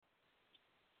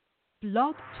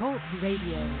Blog Talk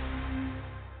Radio.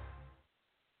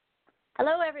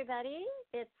 Hello, everybody.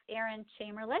 It's Erin,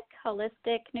 Chamerlik,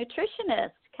 holistic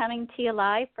nutritionist, coming to you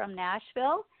live from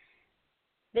Nashville.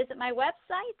 Visit my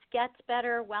website,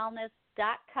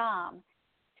 getbetterwellness.com.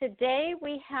 Today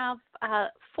we have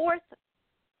fourth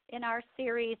in our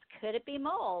series, Could It Be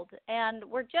Mold? And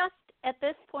we're just at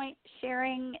this point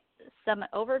sharing some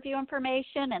overview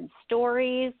information and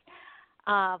stories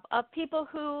of people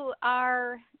who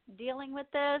are dealing with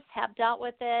this, have dealt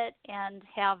with it, and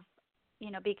have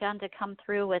begun to come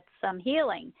through with some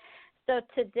healing. So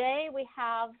today we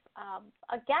have a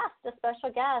special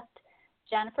guest,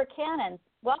 Jennifer Cannon.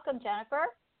 Welcome,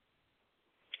 Jennifer.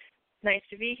 Nice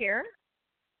to be here.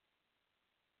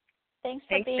 Thanks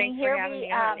for being here. Thanks for having me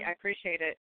on. I appreciate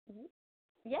it.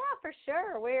 Yeah, for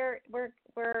sure. We're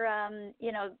going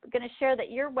to share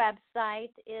that your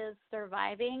website is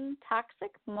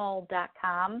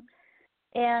survivingtoxicmold.com,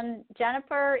 and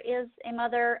Jennifer is a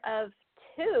mother of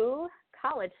two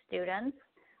college students,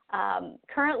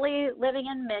 currently living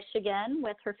in Michigan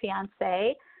with her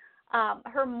fiance.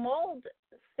 Her mold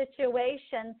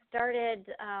situation started,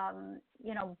 a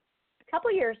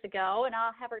couple years ago, and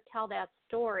I'll have her tell that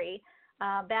story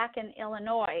back in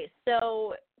Illinois.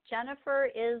 So Jennifer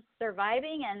is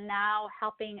surviving and now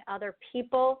helping other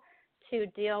people to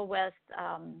deal with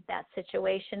that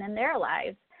situation in their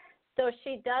lives. So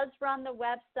she does run the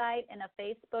website and a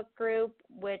Facebook group,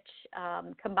 which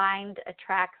combined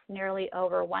attracts nearly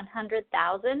over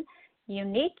 100,000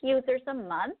 unique users a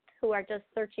month who are just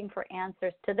searching for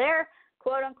answers to their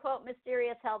quote-unquote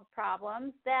mysterious health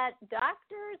problems that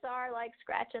doctors are like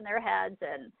scratching their heads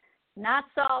and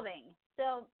not solving.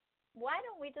 So why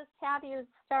don't we just have you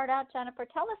start out, Jennifer?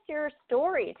 Tell us your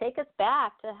story. Take us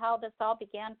back to how this all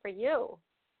began for you.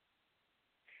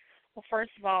 Well,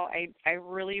 first of all, I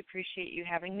really appreciate you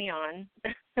having me on.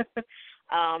 A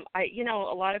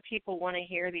lot of people want to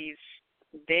hear these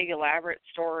big, elaborate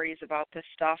stories about this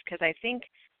stuff because I think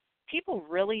people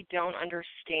really don't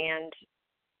understand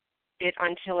it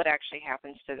until it actually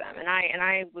happens to them. And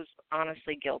I was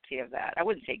honestly guilty of that. I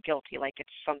wouldn't say guilty like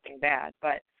it's something bad,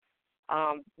 but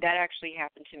that actually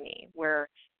happened to me where,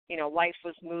 life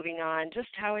was moving on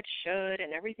just how it should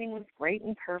and everything was great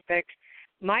and perfect.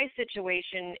 My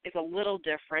situation is a little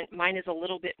different. Mine is a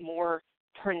little bit more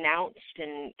pronounced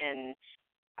and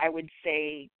I would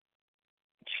say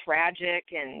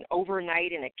tragic and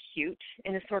overnight and acute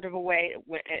in a sort of a way,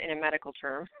 in a medical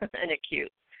term, an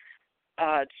acute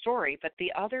story. But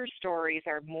the other stories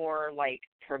are more like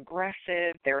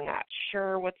progressive. They're not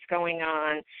sure what's going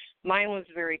on. Mine was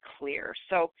very clear.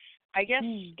 So I guess,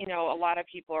 a lot of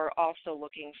people are also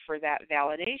looking for that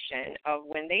validation of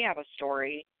when they have a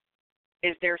story,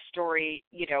 is their story,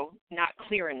 not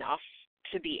clear enough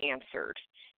to be answered?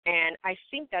 And I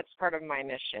think that's part of my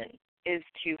mission, is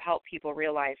to help people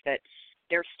realize that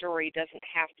their story doesn't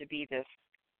have to be this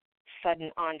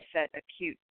sudden onset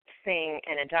acute thing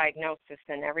and a diagnosis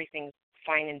and everything's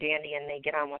fine and dandy and they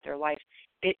get on with their life.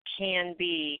 It can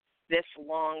be this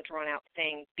long, drawn-out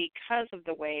thing because of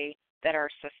the way that our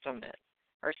system is.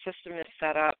 Our system is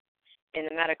set up in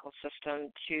the medical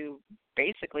system to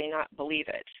basically not believe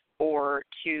it or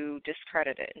to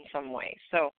discredit it in some way.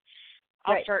 So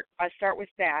I'll start with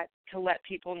that to let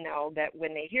people know that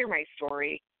when they hear my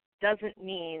story, doesn't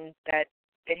mean that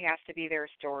it has to be their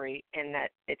story and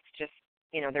that it's just,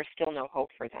 there's still no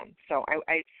hope for them. So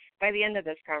I by the end of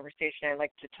this conversation, I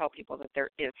like to tell people that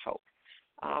there is hope.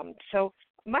 So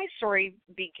my story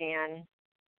began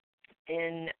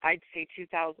in, I'd say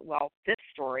 2000, this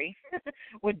story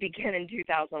would begin in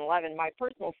 2011. My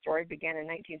personal story began in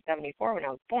 1974 when I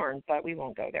was born, but we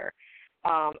won't go there.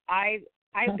 I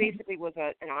basically was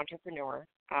an entrepreneur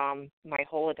my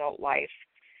whole adult life,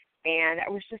 and it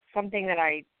was just something that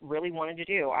I really wanted to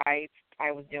do. I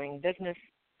was doing business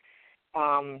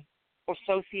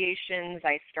associations.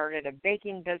 I started a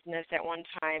baking business at one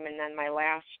time, and then my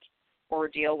last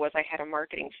ordeal was I had a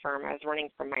marketing firm. I was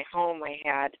running from my home. I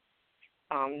had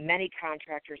many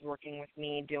contractors working with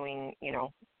me doing,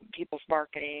 people's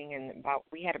marketing, and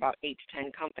we had about 8 to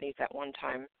 10 companies at one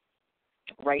time,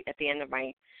 right at the end of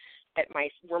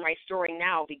where my story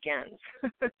now begins.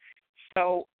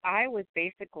 So I was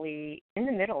basically in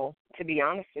the middle, to be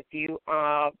honest with you,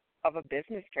 of a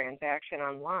business transaction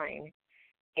online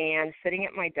and sitting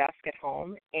at my desk at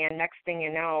home, and next thing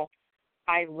you know,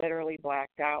 I literally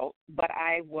blacked out, but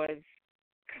I was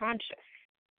conscious,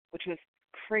 which was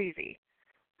crazy.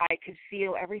 I could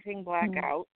feel everything black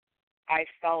out. I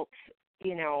felt,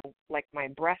 like my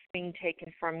breath being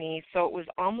taken from me. So it was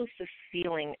almost a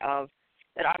feeling of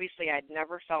that obviously I'd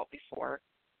never felt before,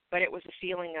 but it was a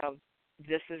feeling of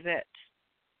this is it.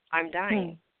 I'm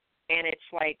dying. And it's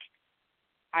like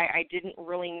I didn't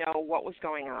really know what was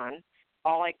going on.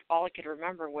 All I could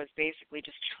remember was basically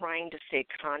just trying to stay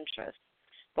conscious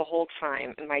the whole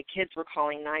time. And my kids were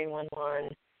calling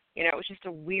 911. You know, it was just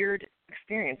a weird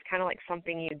experience, kind of like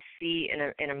something you'd see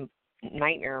in a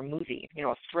nightmare movie, you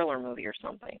know, a thriller movie or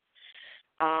something.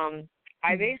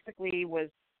 I basically was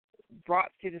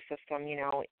brought through the system, you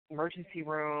know, emergency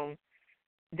room.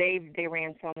 They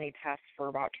ran so many tests for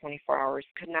about 24 hours,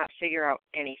 could not figure out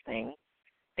anything.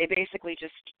 They basically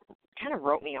just kind of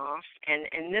wrote me off,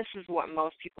 and this is what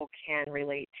most people can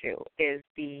relate to, is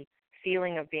the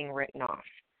feeling of being written off,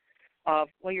 of,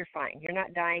 well, you're fine. You're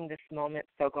not dying this moment,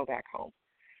 so go back home.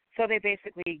 So they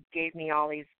basically gave me all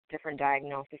these different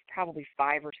diagnoses, probably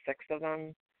 5 or 6 of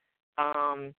them,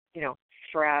 you know,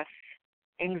 stress,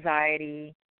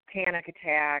 anxiety, panic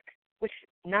attack, which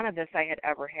none of this I had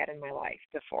ever had in my life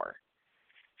before.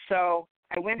 So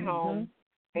I went home,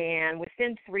 and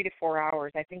within 3 to 4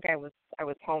 hours, I think I was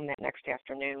home that next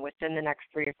afternoon. Within the next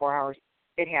 3 to 4 hours,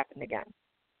 it happened again.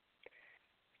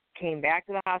 Came back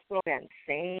to the hospital again,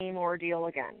 same ordeal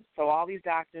again. So all these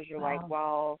doctors are like,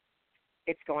 well,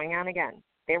 it's going on again.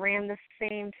 They ran the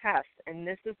same test, and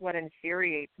this is what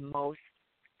infuriates most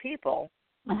people,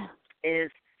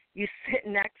 is you sit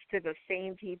next to the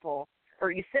same people,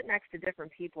 or you sit next to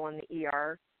different people in the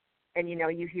ER, and, you know,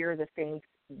 you hear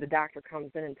the doctor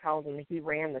comes in and tells him that he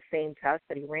ran the same test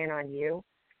that he ran on you,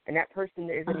 and that person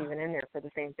isn't even in there for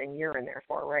the same thing you're in there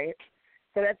for, right?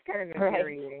 So that's kind of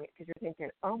infuriating, because you're thinking,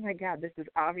 oh, my God, this is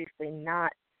obviously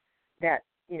not that,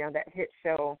 you know, that hit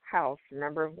show House.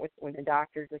 Remember when the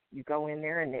doctors, you go in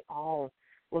there and they all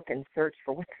look and search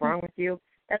for what's wrong with you?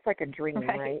 That's like a dream,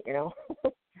 right? You know?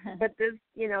 But this,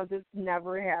 you know, this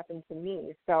never happened to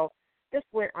me. So this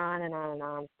went on and on and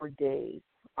on for days.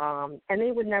 And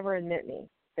they would never admit me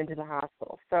into the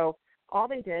hospital. So all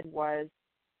they did was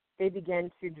they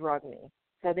began to drug me.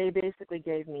 So they basically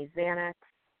gave me Xanax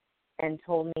and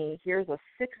told me, here's a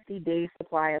 60-day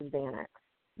supply of Xanax.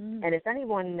 And if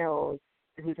anyone knows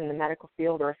who's in the medical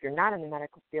field, or if you're not in the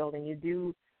medical field and you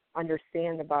do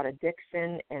understand about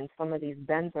addiction and some of these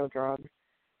benzo drugs,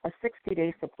 a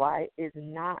 60-day supply is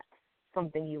not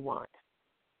something you want.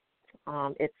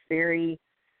 It's very,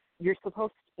 you're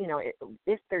supposed to, you know,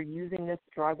 if they're using this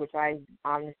drug, which I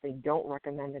honestly don't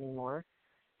recommend anymore,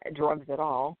 drugs at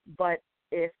all, but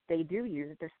if they do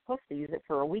use it, they're supposed to use it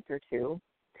for a week or two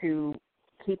to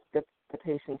keep the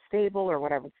patient stable or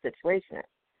whatever the situation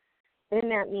is. In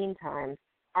that meantime,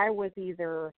 I was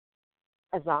either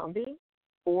a zombie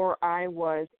or I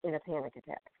was in a panic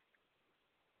attack.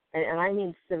 And I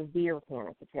mean severe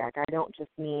panic attack. I don't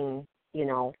just mean, you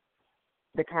know,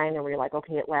 the kind where you're like,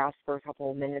 okay, it lasts for a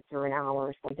couple of minutes or an hour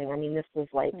or something. I mean, this was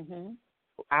like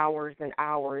hours and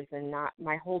hours, and not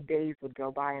my whole days would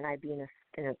go by, and I'd be in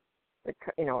a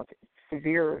you know,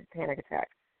 severe panic attack.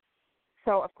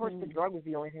 So of course the drug was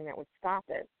the only thing that would stop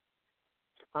it.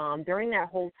 During that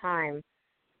whole time,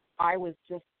 I was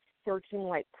just searching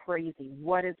like crazy.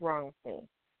 What is wrong with me?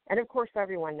 And of course,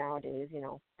 everyone nowadays, you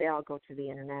know, they all go to the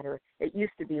internet, or it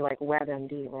used to be like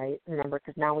WebMD, right? Remember,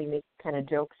 because now we make kind of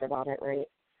jokes about it, right?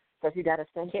 So if you got a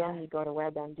symptom, you go to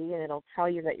WebMD, and it'll tell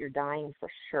you that you're dying for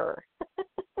sure.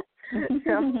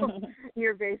 So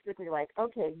you're basically like,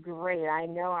 okay, great. I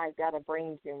know I've got a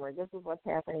brain tumor. This is what's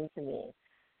happening to me.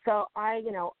 So I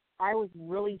was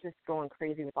really just going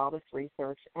crazy with all this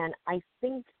research. And I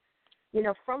think, you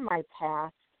know, from my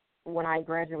past, when I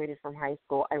graduated from high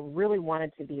school, I really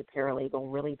wanted to be a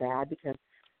paralegal really bad, because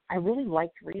I really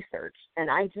liked research. And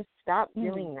I just stopped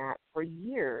doing that for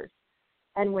years.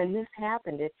 And when this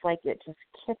happened, it's like it just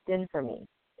kicked in for me.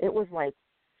 It was like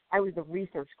I was the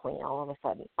research queen all of a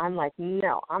sudden. I'm like,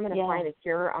 no, I'm going to find a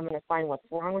cure. I'm going to find what's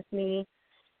wrong with me.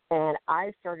 And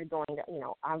I started going to, you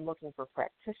know, I'm looking for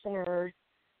practitioners.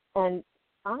 And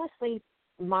honestly,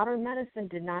 modern medicine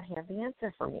did not have the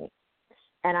answer for me.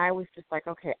 And I was just like,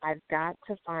 okay, I've got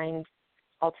to find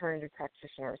alternative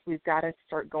practitioners. We've got to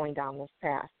start going down this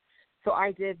path. So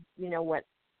I did, you know, what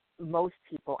most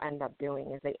people end up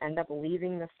doing is they end up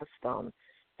leaving the system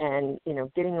and, you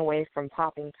know, getting away from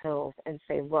popping pills and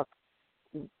say, look,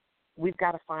 we've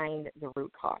got to find the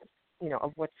root cause, you know,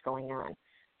 of what's going on.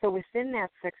 So within that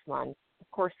 6 months, of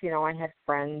course, you know, I had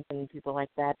friends and people like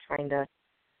that trying to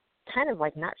kind of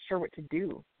like not sure what to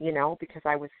do, you know, because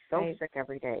I was so sick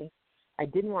every day. I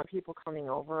didn't want people coming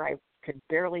over. I could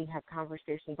barely have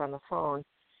conversations on the phone.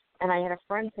 And I had a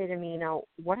friend say to me, you know,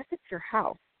 what if it's your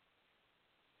house?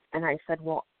 And I said,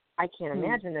 well, I can't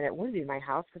imagine that it would be my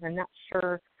house, because I'm not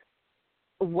sure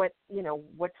what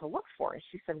to look for. And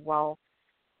she said, well,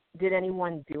 did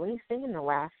anyone do anything in the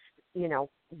last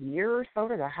year or so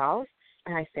to the house,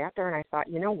 and I sat there and I thought,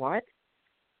 you know what?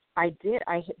 I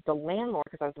hit the landlord,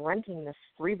 because I was renting this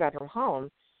 3-bedroom home.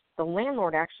 The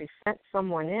landlord actually sent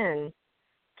someone in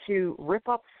to rip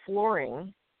up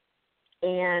flooring,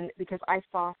 and because I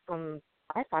thought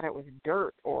it was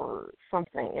dirt or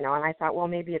something, and I thought, well,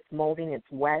 maybe it's molding, it's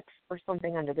wet or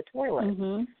something under the toilet.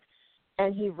 Mm-hmm.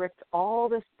 And he ripped all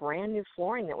this brand new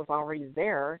flooring that was already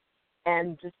there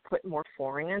and just put more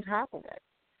flooring on top of it.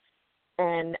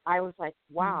 And I was like,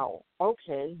 wow,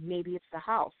 okay, maybe it's the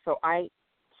house. So I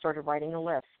started writing a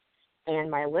list,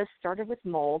 and my list started with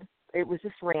mold. It was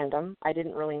just random. I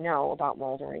didn't really know about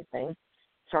mold or anything.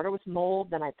 Started with mold,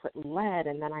 then I put lead,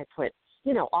 and then I put,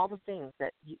 all the things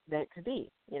that it could be,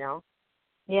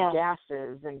 Yeah.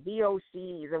 gases and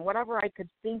VOCs and whatever I could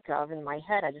think of in my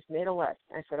head. I just made a list.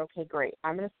 I said, okay, great.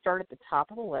 I'm going to start at the top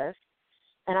of the list,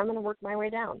 and I'm going to work my way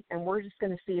down, and we're just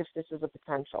going to see if this is a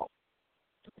potential.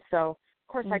 So, of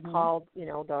course, I called,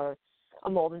 a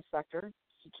mold inspector.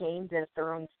 He came, did a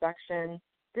thorough inspection.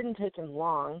 Didn't take him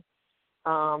long,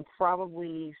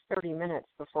 probably 30 minutes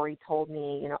before he told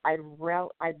me,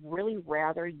 I'd really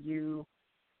rather you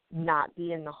not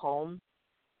be in the home.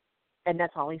 And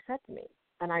that's all he said to me.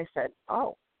 And I said,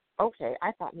 oh, okay.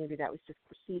 I thought maybe that was just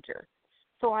procedure.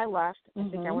 So I left. I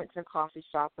think I went to a coffee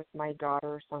shop with my daughter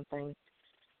or something.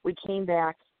 We came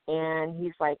back, and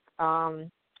he's like, I'm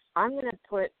going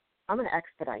to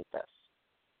expedite this.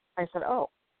 I said, oh,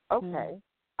 okay.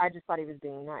 I just thought he was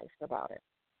being nice about it.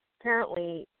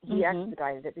 Apparently, he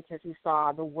expedited it because he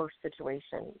saw the worst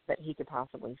situation that he could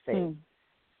possibly see.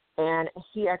 And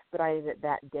he expedited it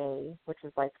that day, which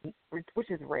is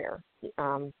rare.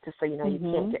 Just so you know, you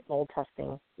can't get mold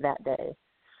testing that day.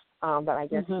 But I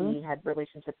guess he had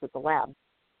relationships with the lab.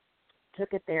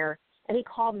 Took it there, and he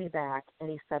called me back, and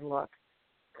he said, look,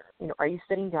 are you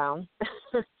sitting down?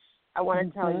 I want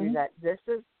to tell you that this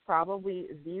is probably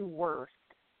the worst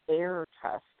air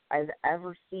test I've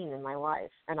ever seen in my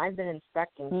life, and I've been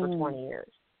inspecting for 20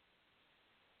 years.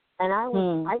 And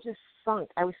I just sunk.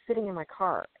 I was sitting in my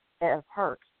car at a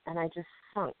park, and I just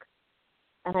sunk.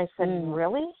 And I said,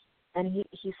 really? And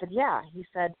he said, yeah. He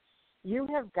said, you've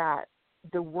got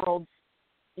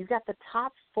the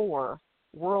top 4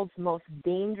 world's most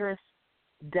dangerous,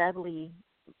 deadly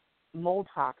mold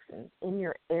toxins in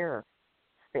your air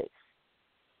space.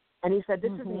 And he said,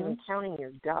 this isn't even counting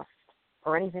your dust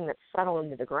or anything that's settled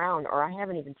into the ground, or I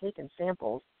haven't even taken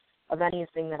samples of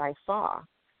anything that I saw.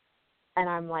 And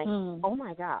I'm like, oh,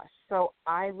 my gosh. So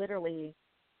I literally,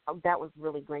 that was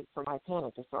really great for my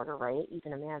panic disorder, right? You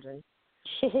can imagine.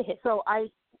 So I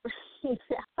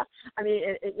mean,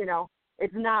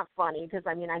 it's not funny because,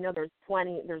 I mean, I know there's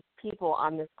people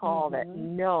on this call that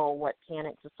know what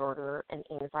panic disorder and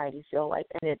anxiety feel like,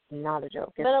 and it's not a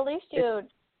joke. But at least you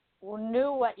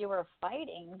knew what you were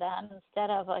fighting then, instead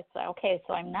of like, okay,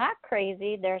 so I'm not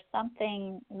crazy. There's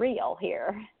something real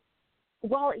here.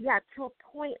 Well, yeah, to a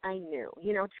point I knew,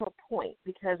 to a point,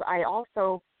 because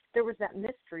there was that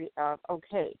mystery of,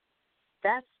 okay,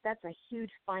 that's a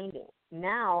huge finding.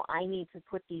 Now I need to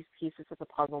put these pieces of the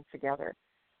puzzle together.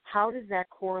 How does that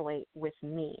correlate with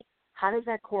me? How does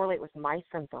that correlate with my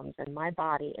symptoms and my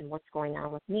body and what's going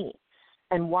on with me?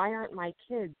 And why aren't my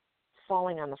kids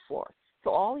falling on the floor? So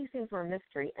all these things were a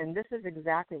mystery, and this is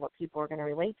exactly what people are going to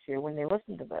relate to when they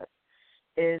listen to this.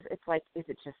 It's like, is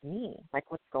it just me?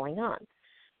 Like, what's going on?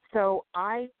 So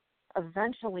I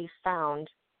eventually found,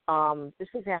 this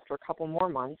was after a couple more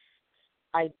months,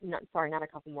 not a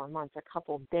couple more months, a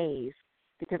couple days,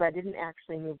 because I didn't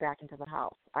actually move back into the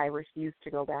house. I refused to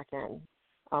go back in.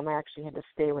 I actually had to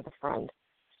stay with a friend.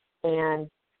 And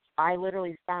I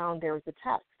literally found there was a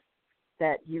test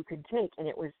that you could take, and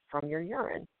it was from your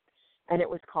urine. And it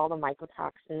was called a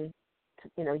mycotoxin,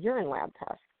 urine lab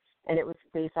test. And it was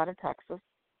based out of Texas.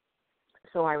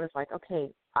 So I was like,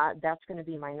 okay, that's going to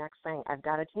be my next thing. I've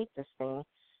got to take this thing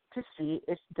to see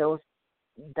if the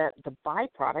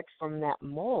byproduct from that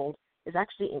mold is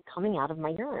actually coming out of my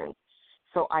urine.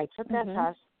 So I took that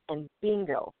test, and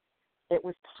bingo, it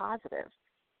was positive.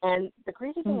 And the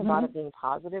crazy thing about it being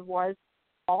positive was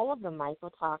all of the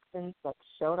mycotoxins that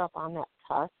showed up on that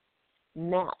test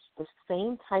matched the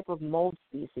same type of mold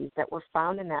species that were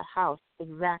found in that house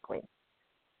exactly.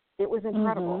 It was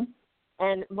incredible.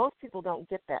 And most people don't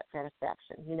get that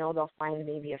satisfaction. They'll find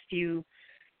maybe a few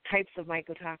types of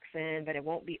mycotoxin, but it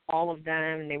won't be all of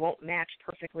them, and they won't match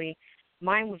perfectly.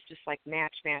 Mine was just like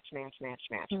match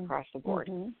across the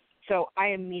board. So I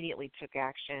immediately took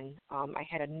action. I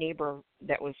had a neighbor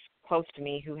that was close to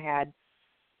me who had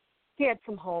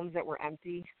some homes that were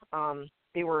empty.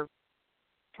 They were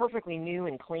perfectly new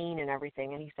and clean and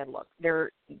everything, and he said, look,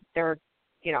 they're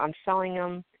I'm selling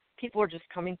them. People are just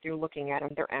coming through looking at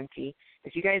them. They're empty.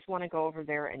 If you guys want to go over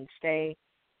there and stay,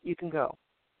 you can go.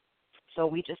 So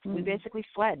we basically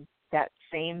fled that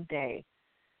same day.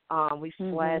 We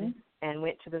fled and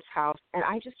went to this house, and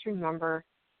I just remember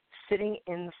sitting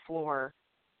in the floor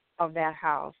of that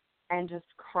house and just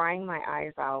crying my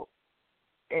eyes out,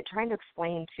 and trying to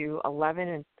explain to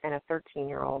 11 and a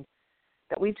 13-year-old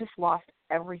that we've just lost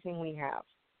everything we have,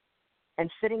 and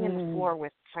sitting in the floor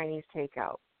with Chinese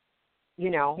takeout,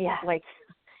 like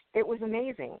it was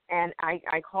amazing. And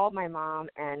I called my mom,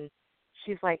 and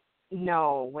she's like,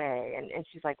 no way. And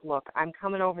she's like, look, I'm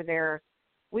coming over there.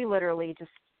 We literally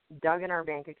just dug in our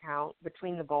bank account.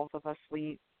 Between the both of us,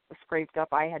 we scraped up.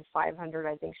 I had 500.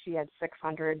 I think she had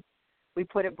 600. We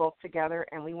put it both together,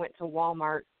 and we went to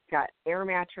Walmart, got air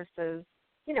mattresses,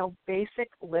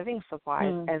 basic living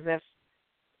supplies, as if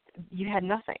you had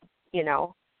nothing,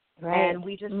 Right. And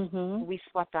we just we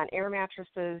slept on air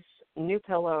mattresses, new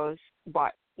pillows,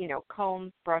 bought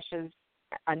combs, brushes,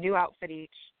 a new outfit each.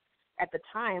 At the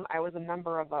time, I was a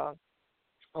member of a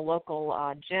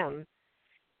local gym,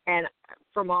 and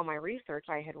from all my research,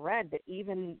 I had read that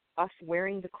even us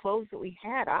wearing the clothes that we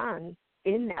had on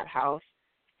in that house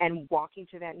and walking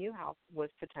to that new house was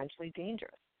potentially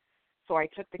dangerous. So I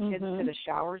took the kids to the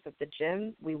showers at the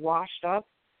gym. We washed up,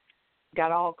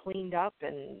 got all cleaned up,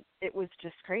 and it was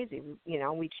just crazy.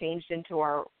 We changed into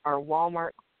our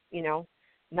Walmart,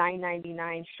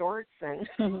 $9.99 shorts, and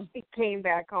we came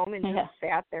back home and just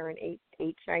sat there and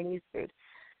ate Chinese food.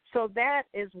 So that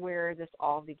is where this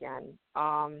all began.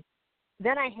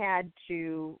 Then I just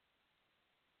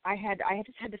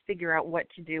had to figure out what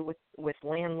to do with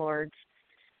landlords.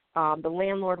 The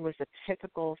landlord was a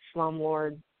typical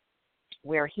slumlord,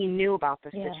 where he knew about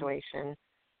the situation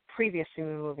previous to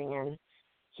me moving in.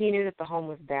 He knew that the home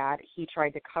was bad. He tried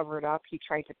to cover it up. He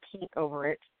tried to paint over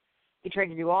it. He tried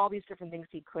to do all these different things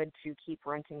he could to keep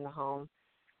renting the home.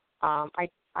 I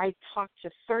talked to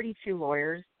 32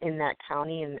 lawyers in that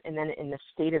county, and then in the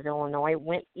state of Illinois.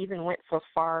 Went so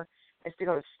far as to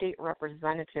go to state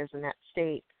representatives in that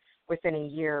state within a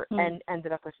year, and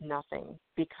ended up with nothing,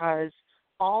 because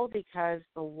the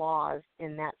laws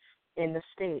in the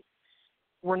state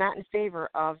were not in favor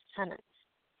of tenants.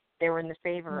 They were in the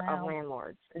favor of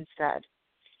landlords instead.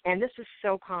 And this is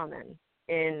so common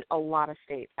in a lot of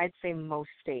states. I'd say most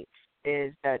states,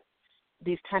 is that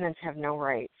these tenants have no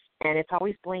rights, and it's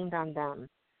always blamed on them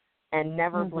and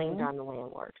never blamed on the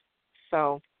landlord.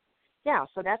 So,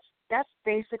 so that's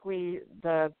basically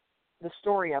the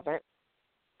story of it.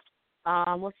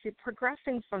 Let's see,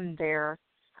 progressing from there,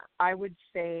 I would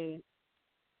say,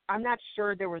 I'm not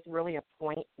sure there was really a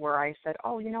point where I said,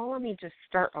 let me just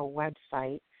start a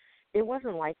website. It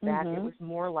wasn't like that. It was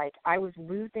more like I was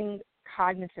losing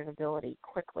cognitive ability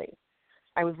quickly.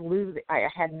 I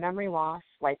had memory loss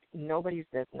like nobody's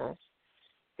business.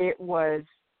 It was,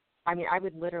 I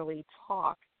would literally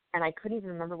talk, and I couldn't even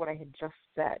remember what I had just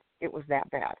said. It was that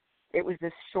bad. It was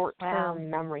this short-term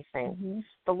memory thing.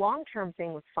 The long-term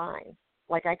thing was fine.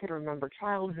 Like, I could remember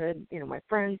childhood, my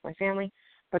friends, my family,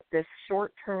 but this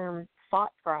short-term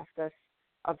thought process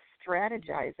of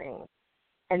strategizing,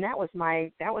 and that was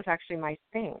actually my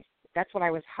thing. That's what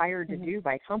I was hired to do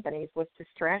by companies, was to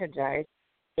strategize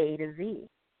A to Z,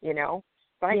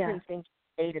 but I couldn't think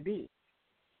A to B.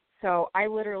 So I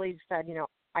literally said,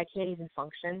 I can't even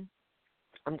function.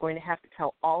 I'm going to have to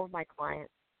tell all of my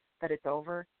clients that it's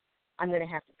over. I'm going to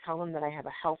have to tell them that I have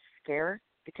a health scare,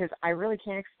 because I really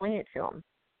can't explain it to them.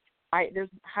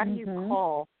 How do you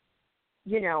call,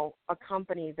 a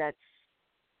company that's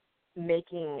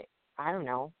making, I don't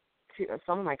know,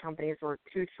 some of my companies were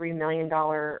 $2-3 million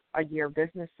a year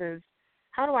businesses.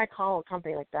 How do I call a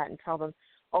company like that and tell them,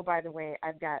 oh, by the way,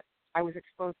 I was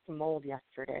exposed to mold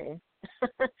yesterday,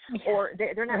 or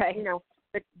they're not,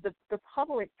 the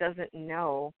public doesn't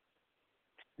know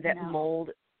that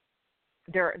mold.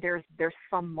 There's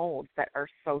some molds that are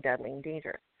so deadly and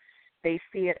dangerous. They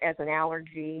see it as an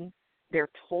allergy. They're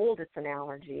told it's an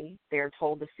allergy. They're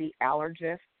told to see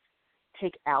allergists,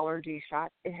 take allergy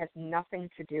shots. It has nothing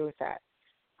to do with that.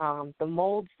 The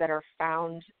molds that are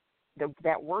found,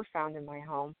 that were found in my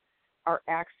home, are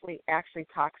actually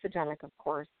toxigenic, of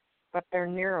course, but they're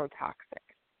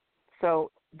neurotoxic.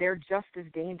 So they're just as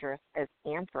dangerous as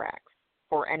anthrax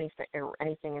or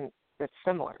anything that's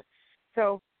similar.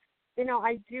 So,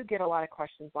 I do get a lot of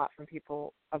questions from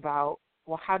people about,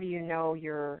 well, how do you know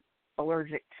you're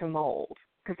allergic to mold?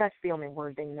 Because that's the only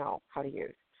word they know how to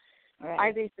use. Right.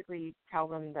 I basically tell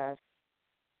them this.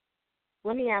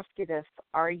 Let me ask you this.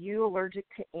 Are you allergic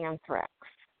to anthrax?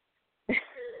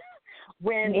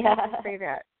 When people say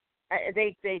that,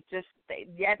 They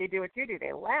do what you do.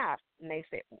 They laugh and they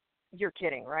say, "You're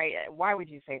kidding, right? Why would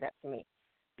you say that to me?"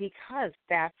 Because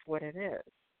that's what it is.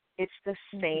 It's the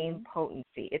same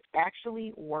potency. It's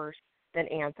actually worse than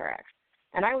anthrax.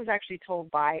 And I was actually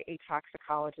told by a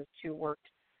toxicologist who worked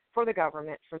for the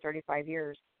government for 35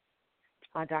 years,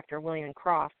 Dr. William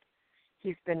Croft.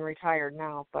 He's been retired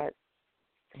now, but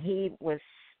he was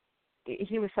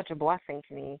such a blessing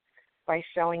to me by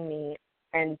showing me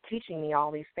and teaching me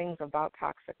all these things about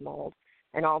toxic mold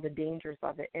and all the dangers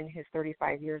of it in his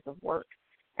 35 years of work.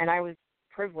 And I was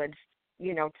privileged,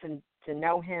 to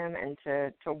know him and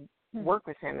to work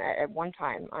with him at one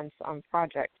time on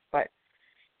projects. But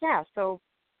yeah, so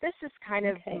this is kind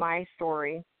of my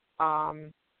story. But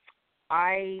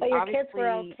your kids were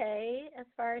okay as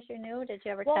far as you knew? Did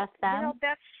you ever test them?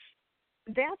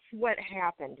 That's what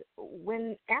happened.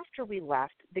 After we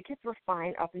left, the kids were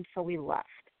fine up until we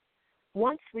left.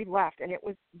 Once we left, and it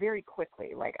was very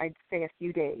quickly, like I'd say a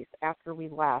few days after we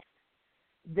left,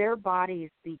 their bodies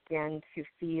began to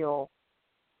feel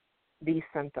these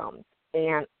symptoms.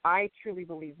 And I truly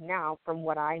believe now, from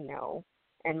what I know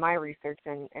and my research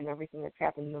and everything that's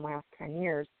happened in the last 10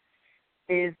 years,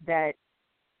 is that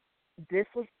this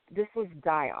was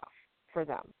die-off for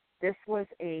them. This was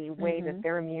a way that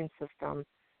their immune system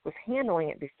was handling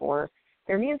it before.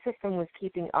 Their immune system was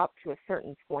keeping up to a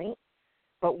certain point,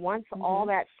 but once all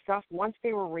that stuff, once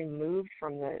they were removed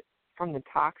from the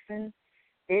toxin,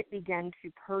 it began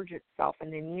to purge itself,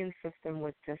 and the immune system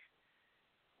was just,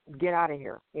 get out of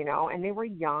here, and they were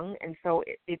young, and so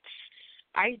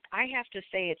I have to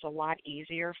say it's a lot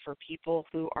easier for people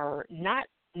who are not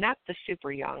the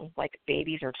super young, like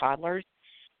babies or toddlers,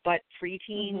 but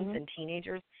preteens and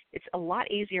teenagers. It's a lot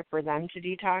easier for them to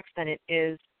detox than it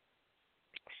is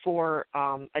for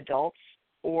adults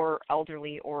or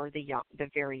elderly or the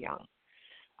very young.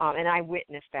 And I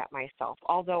witnessed that myself,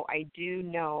 although I do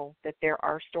know that there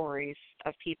are stories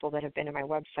of people that have been in my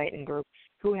website and group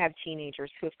who have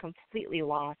teenagers who have completely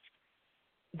lost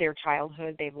their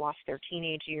childhood. They've lost their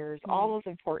teenage years, all those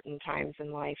important times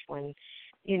in life when,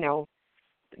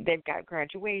 they've got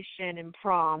graduation and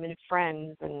prom and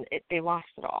friends, and they lost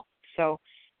it all. So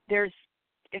if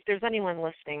there's anyone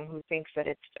listening who thinks that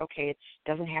it's okay, it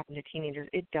doesn't happen to teenagers,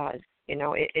 it does.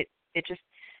 It just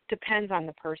depends on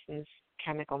the person's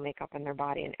chemical makeup in their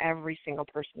body, and every single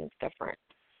person is different.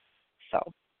 So,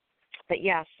 but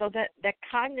yeah, so that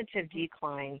cognitive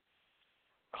decline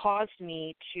caused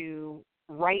me to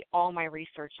write all my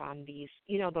research on these,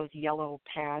 those yellow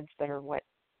pads that are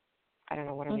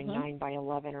 9 by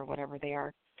 11 or whatever they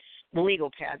are. The legal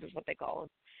pads is what they call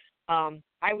them.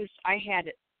 I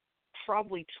had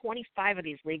probably 25 of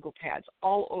these legal pads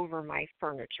all over my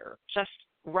furniture, just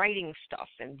writing stuff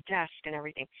and desk and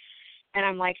everything. And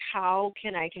I'm like, how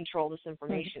can I control this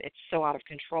information? It's so out of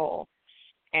control.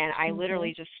 And I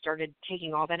literally just started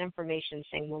taking all that information and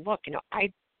saying, well, look,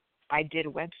 I did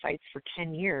websites for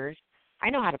 10 years. I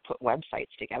know how to put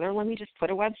websites together. Let me just put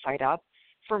a website up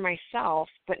for myself,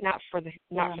 but not for the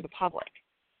public.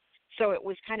 So it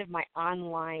was kind of my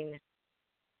online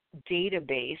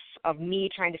database of me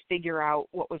trying to figure out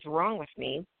what was wrong with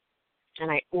me,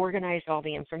 and I organized all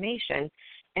the information.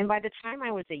 And by the time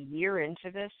I was a year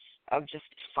into this, of just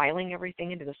filing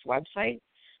everything into this website,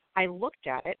 I looked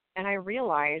at it and I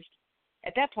realized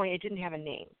at that point it didn't have a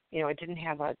name. It didn't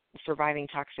have a surviving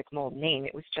toxic mold name.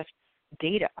 It was just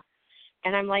data.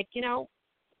 And I'm like,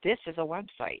 this is a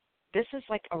website. This is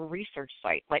like a research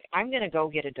site. Like, I'm going to go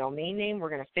get a domain name. We're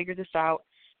going to figure this out,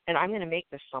 and I'm going to make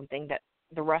this something that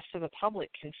the rest of the public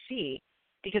can see,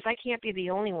 because I can't be the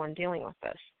only one dealing with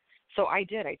this. So I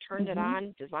did. I turned it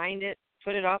on, designed it,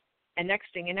 put it up, and next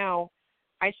thing you know,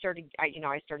 I started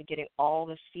getting all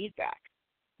this feedback.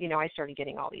 I started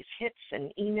getting all these hits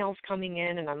and emails coming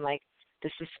in, and I'm like,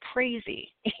 this is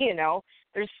crazy.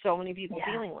 There's so many people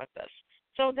dealing with this.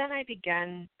 So then I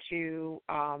began to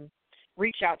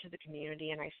reach out to the community,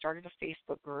 and I started a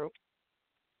Facebook group,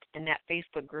 and that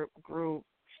Facebook group grew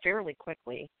fairly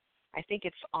quickly. I think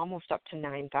it's almost up to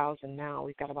 9,000 now.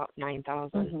 We've got about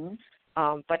 9,000.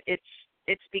 But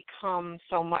it's become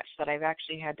so much that I've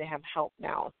actually had to have help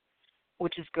now,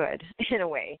 which is good in a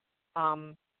way.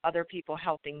 Other people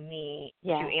helping me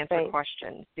to answer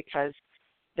questions, because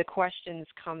the questions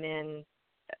come in.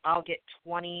 I'll get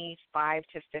 25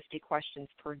 to 50 questions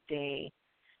per day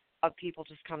of people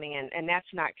just coming in, and that's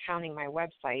not counting my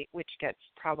website, which gets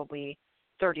probably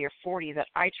 30 or 40 that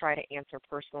I try to answer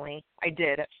personally. I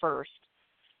did at first,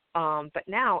 but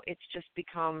now it's just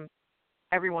become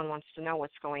everyone wants to know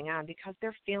what's going on because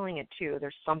they're feeling it too.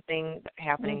 There's something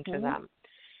happening to them.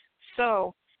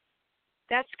 So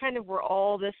that's kind of where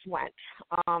all this went.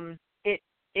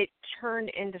 It turned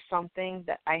into something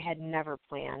that I had never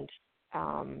planned.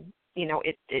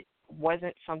 It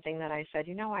wasn't something that I said,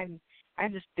 I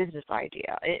have this business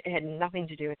idea. It had nothing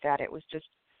to do with that. It was just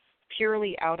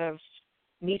purely out of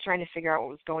me trying to figure out what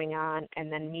was going on,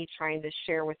 and then me trying to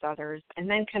share with others and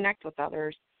then connect with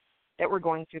others that were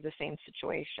going through the same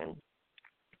situation.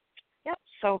 Yep.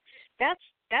 So that's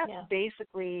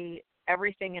basically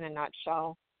everything in a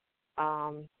nutshell.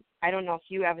 I don't know if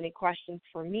you have any questions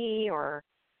for me, or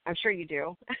I'm sure you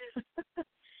do.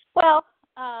 Well,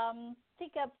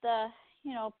 think of the,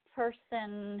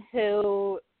 person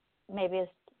who maybe has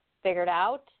figured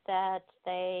out that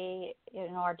they,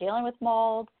 are dealing with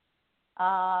mold.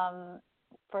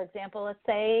 For example, let's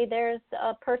say there's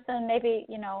a person, maybe,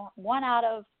 one out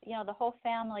of, the whole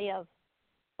family of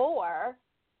 4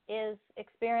 is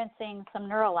experiencing some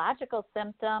neurological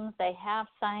symptoms. They have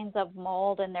signs of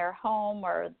mold in their home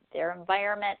or their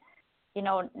environment.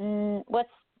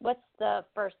 What's the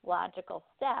first logical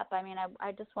step? I mean,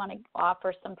 I just want to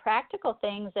offer some practical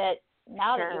things that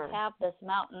now that you have this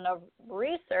mountain of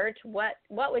research, what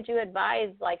would you advise,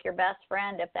 like your best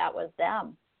friend, if that was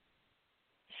them?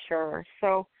 Sure.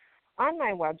 So on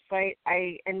my website,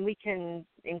 and we can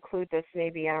include this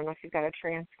maybe, I don't know if you've got a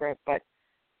transcript, but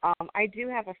I do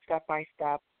have a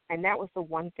step-by-step, and that was the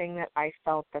one thing that I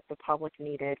felt that the public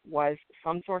needed, was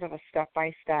some sort of a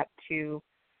step-by-step to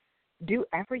do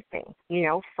everything,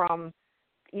 from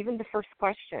even the first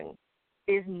question,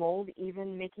 is mold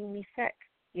even making me sick,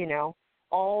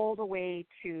 all the way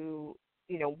to,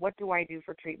 what do I do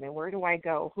for treatment? Where do I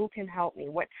go? Who can help me?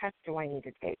 What tests do I need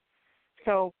to take?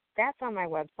 So that's on my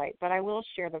website, but I will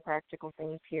share the practical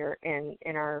things here in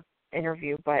our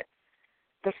interview. But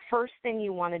the first thing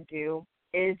you want to do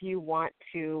is you want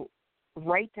to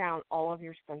write down all of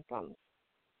your symptoms,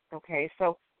 okay?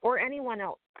 So, or anyone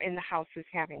else in the house who's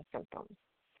having symptoms.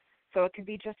 So it could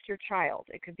be just your child.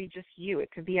 It could be just you.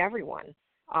 It could be everyone.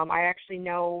 I actually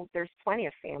know there's plenty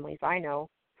of families I know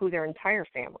who their entire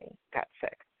family got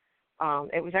sick.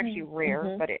 It was actually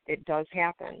rare, but it does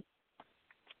happen.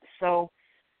 So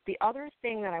the other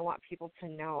thing that I want people to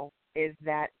know is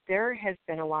that there has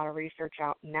been a lot of research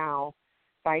out now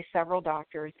by several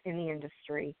doctors in the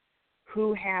industry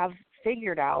who have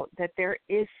figured out that there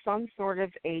is some sort of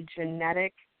a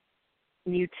genetic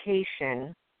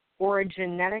mutation or a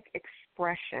genetic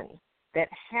expression that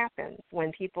happens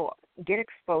when people get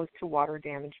exposed to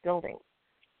water-damaged buildings.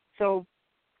 So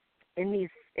in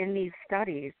these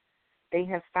studies, they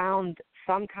have found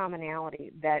some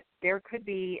commonality that there could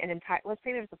be an entire, let's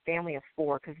say there's a family of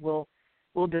 4, because we'll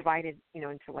divide it,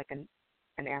 into like an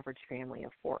average family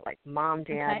of 4, like mom,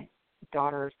 dad,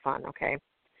 daughter, son, okay?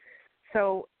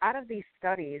 So out of these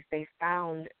studies, they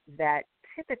found that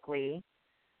typically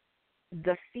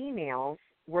the females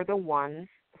were the ones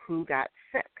who got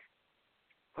sick,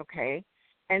 okay?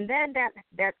 And then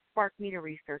that sparked me to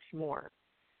research more.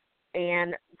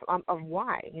 And of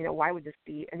why, why would this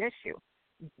be an issue?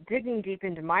 Digging deep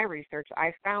into my research,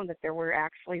 I found that there were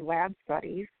actually lab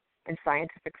studies and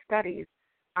scientific studies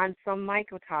on some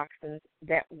mycotoxins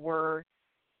that were,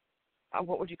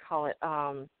 what would you call it?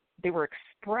 They were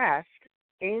expressed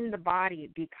in the body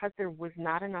because there was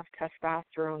not enough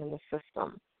testosterone in the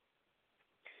system,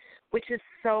 which is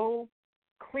so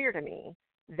clear to me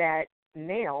that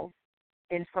males,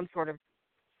 in some sort of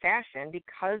fashion,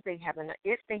 because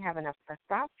if they have enough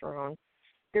testosterone,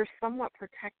 they're somewhat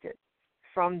protected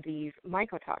from these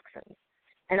mycotoxins.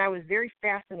 And I was very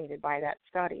fascinated by that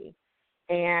study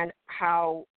and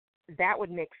how that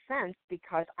would make sense,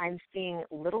 because I'm seeing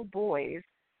little boys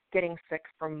getting sick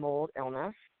from mold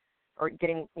illness or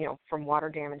getting, from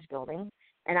water-damaged buildings,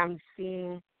 and I'm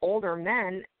seeing older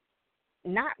men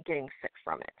not getting sick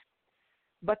from it.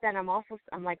 But then I'm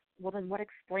like, well, then what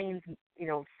explains,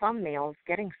 some males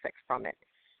getting sick from it?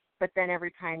 But then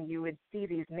every time you would see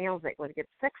these males that would get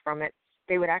sick from it,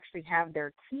 they would actually have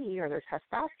their T or their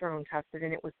testosterone tested,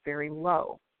 and it was very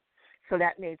low. So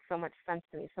that made so much sense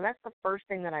to me. So that's the first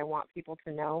thing that I want people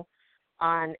to know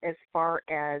on, as far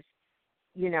as,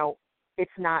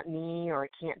 it's not me, or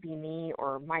it can't be me,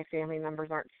 or my family members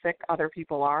aren't sick, other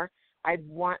people are. I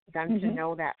want them to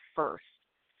know that first,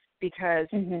 because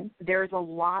there's a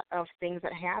lot of things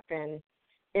that happen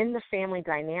in the family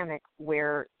dynamic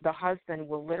where the husband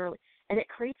will literally, and it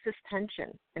creates this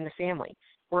tension in the family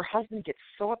where husband gets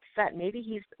so upset. Maybe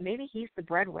he's the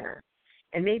breadwinner,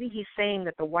 and maybe he's saying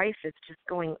that the wife is just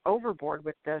going overboard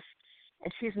with this,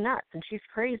 and she's nuts and she's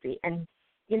crazy, and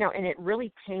and it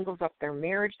really tangles up their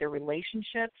marriage, their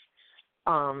relationships.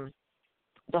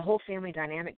 The whole family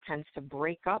dynamic tends to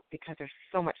break up because there's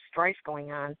so much strife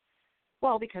going on.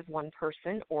 Well, because one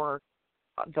person or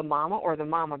the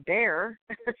mama bear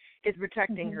is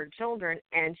protecting her children,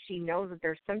 and she knows that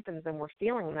there's symptoms and we're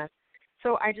feeling this.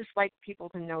 So I just like people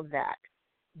to know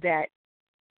that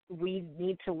we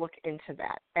need to look into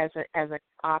that as an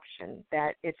option,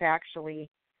 that it's actually,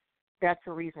 that's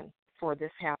the reason for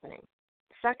this happening.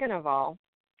 Second of all,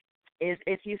 is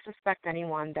if you suspect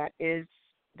anyone that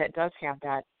does have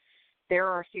that,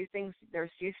 there's a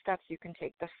few steps you can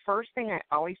take. The first thing I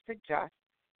always suggest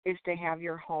is to have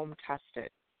your home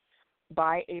tested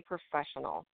by a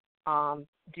professional.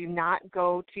 Do not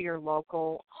go to your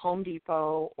local Home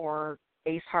Depot or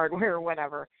Ace Hardware or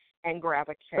whatever and grab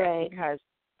a kit, because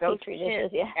those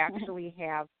kits actually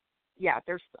have,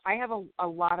 I have a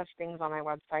lot of things on my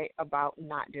website about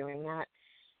not doing that.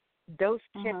 Those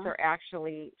kits are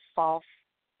actually false.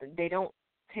 They don't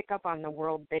pick up on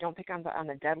they don't pick on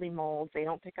the deadly molds. They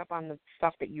don't pick up on the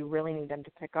stuff that you really need them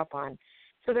to pick up on.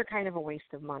 So they're kind of a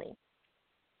waste of money.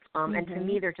 And to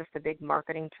me, they're just a big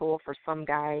marketing tool for some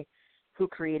guy who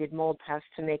created mold tests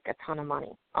to make a ton of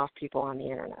money off people on the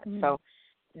internet. So,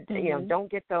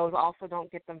 don't get those. Also, don't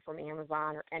get them from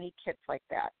Amazon or any kits like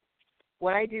that.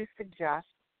 What I do suggest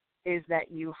is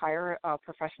that you hire a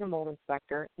professional mold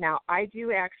inspector. Now, I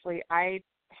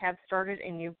have started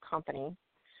a new company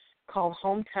called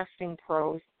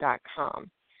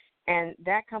HomeTestingPros.com. And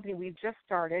that company, we've just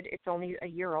started. It's only a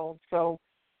year old, so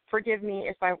forgive me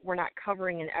if we're not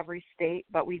covering in every state,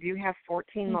 but we do have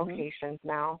 14 locations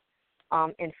now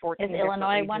in 14 Is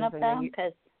Illinois one of them?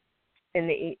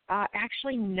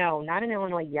 Actually, no, not in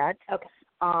Illinois yet. Okay.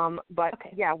 But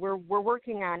yeah, we're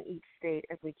working on each state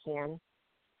as we can.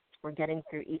 We're getting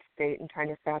through each state and trying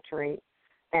to saturate.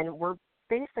 And we're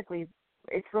basically,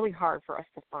 it's really hard for us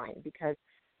to find because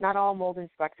not all mold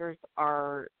inspectors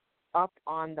are up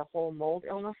on the whole mold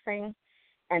illness thing,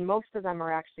 and most of them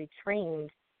are actually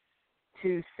trained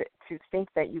to think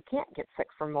that you can't get sick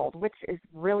from mold, which is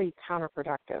really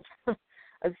counterproductive,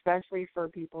 especially for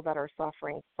people that are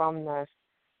suffering from this.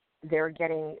 They're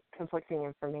getting conflicting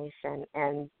information,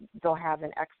 and they'll have a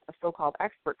so-called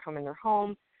expert come in their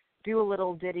home, do a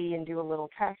little ditty and do a little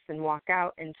test and walk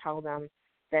out and tell them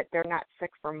that they're not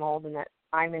sick from mold and that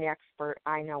I'm an expert,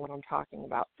 I know what I'm talking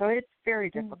about. So it's very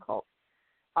difficult.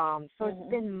 So it's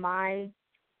been my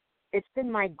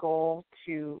goal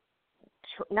to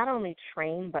not only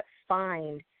train but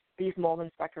find these mold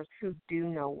inspectors who do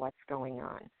know what's going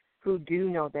on, who do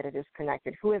know that it is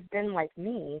connected, who have been like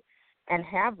me and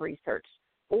have researched,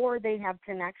 or they have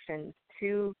connections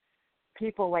to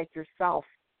people like yourself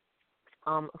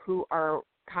who are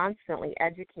constantly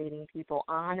educating people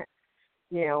on,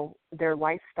 their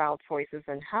lifestyle choices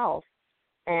and health,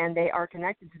 and they are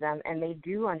connected to them, and they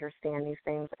do understand these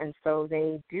things, and so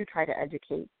they do try to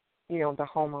educate, the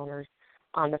homeowners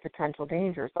on the potential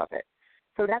dangers of it.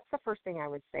 So that's the first thing I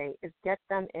would say is get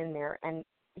them in there. And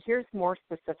here's more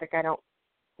specific. I don't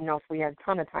know if we have a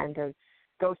ton of time to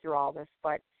go through all this,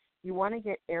 but you want to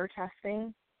get air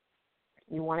testing.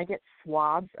 You want to get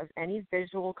swabs of any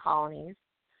visual colonies,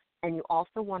 and you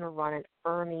also want to run an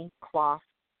ERMI cloth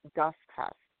dust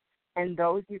test. And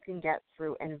those you can get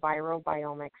through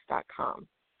envirobiomics.com.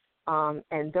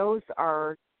 And those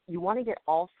are, you want to get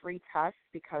all three tests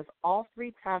because all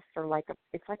three tests are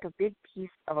it's like a big piece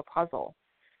of a puzzle.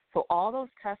 So all those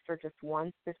tests are just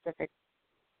one specific,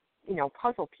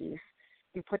 puzzle piece.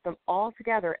 You put them all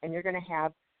together and you're going to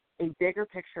have a bigger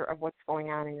picture of what's going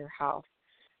on in your house.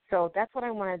 So that's what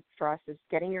I want to stress is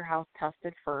getting your house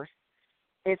tested first.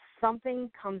 If something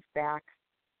comes back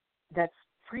that's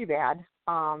pretty bad,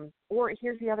 or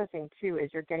here's the other thing too, is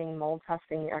you're getting mold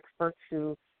testing experts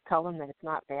who tell them that it's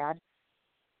not bad.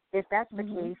 If that's the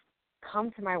case,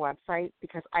 come to my website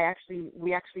because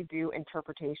we actually do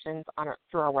interpretations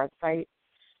through our website,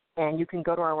 and you can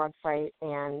go to our website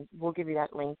and we'll give you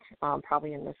that link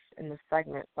probably in this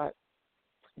segment, but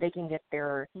they can get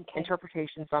their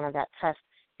interpretations on that test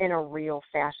in a real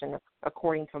fashion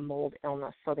according to mold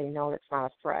illness, so they know it's not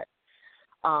a threat.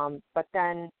 But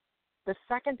then the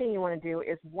second thing you want to do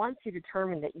is once you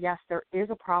determine that, yes, there is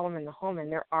a problem in the home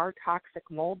and there are toxic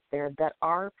molds there that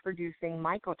are producing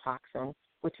mycotoxin,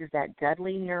 which is that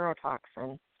deadly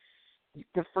neurotoxin,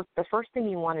 the first thing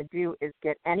you want to do is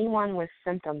get anyone with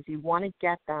symptoms, you want to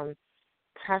get them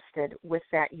tested with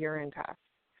that urine test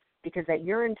because that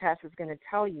urine test is going to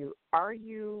tell you,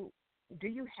 do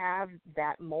you have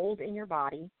that mold in your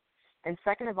body? And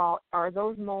second of all, are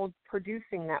those molds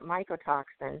producing that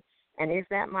mycotoxin? And is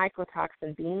that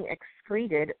mycotoxin being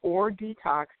excreted or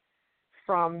detoxed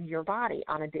from your body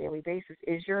on a daily basis?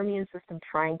 Is your immune system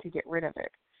trying to get rid of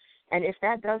it? And if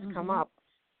that does come up,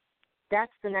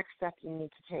 that's the next step you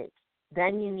need to take.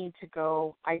 Then you need to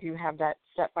go, I do have that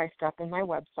step-by-step in my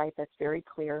website that's very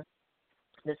clear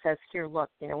that says, here, look,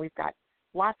 we've got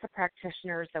lots of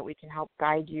practitioners that we can help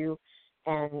guide you,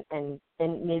 and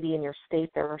maybe in your state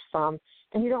there are some.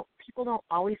 And people don't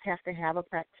always have to have a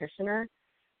practitioner,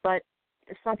 but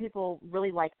some people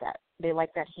really like that. They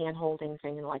like that hand-holding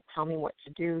thing and like, tell me what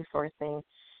to do sort of thing.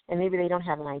 And maybe they don't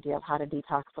have an idea of how to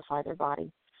detoxify their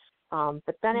body.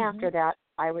 But then after that,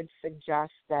 I would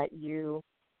suggest that you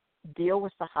deal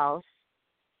with the house.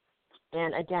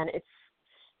 And again,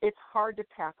 it's hard to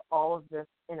pack all of this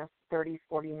in a 30,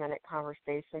 40-minute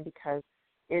conversation because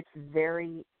it's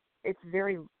very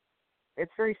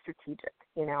strategic,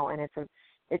 and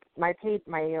my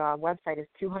website is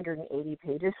 280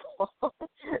 pages long,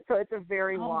 so it's a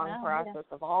very long process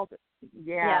of all this,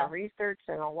 research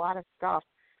and a lot of stuff.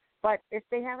 But if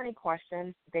they have any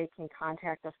questions, they can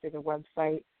contact us through the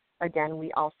website. Again,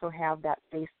 we also have that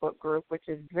Facebook group, which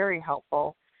is very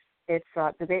helpful. It's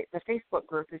the Facebook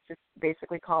group is just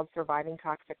basically called Surviving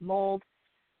Toxic Mold.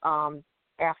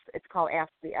 It's called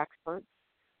Ask the Experts.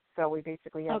 So we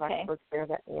basically have experts there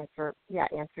that answer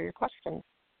your questions.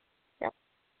 Yep.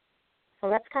 So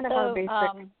that's kind of our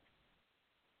basic.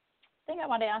 Thing I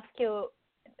want to ask you,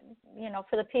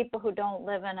 for the people who don't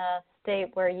live in a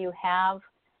state where you have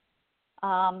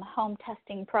home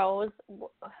testing pros,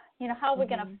 how are we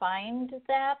going to find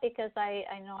that? Because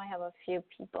I know I have a few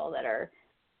people that are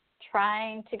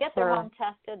trying to get their home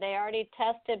tested. They already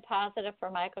tested positive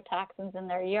for mycotoxins in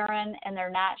their urine, and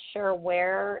they're not sure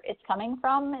where it's coming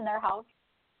from in their house.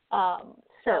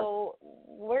 So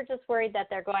we're just worried that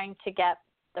they're going to get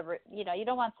you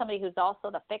don't want somebody who's also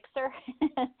the fixer,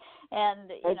 and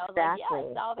and I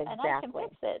can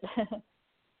fix it.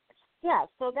 Yeah,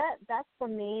 so that's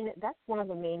one of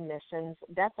the main missions.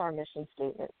 That's our mission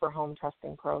statement for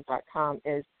HomeTestingPros.com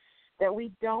is that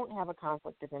we don't have a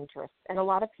conflict of interest. And a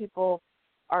lot of people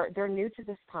they're new to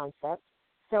this concept.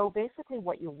 So basically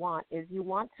what you want is you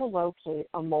want to locate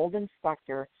a mold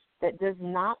inspector that does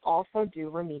not also do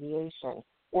remediation,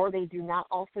 or they do not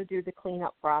also do the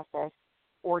cleanup process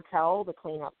or tell the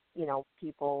cleanup,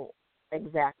 people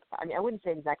I wouldn't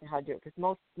say exactly how to do it because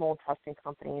most mold testing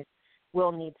companies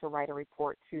will need to write a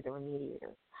report to the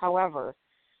remediator. However,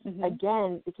 if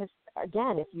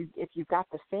you've got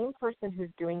the same person who's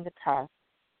doing the test,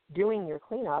 doing your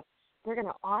cleanup, they're going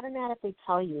to automatically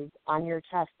tell you on your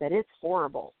test that it's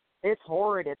horrible, it's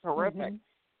horrid, it's horrific.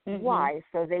 Why?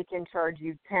 So they can charge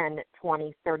you $10,000,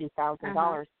 $20,000,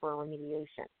 $30,000 for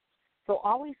remediation. So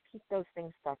always keep those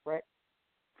things separate.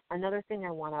 Another thing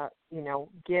I want to,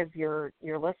 give your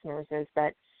listeners is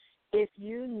that if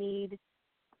you need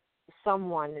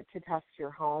someone to test your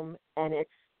home, and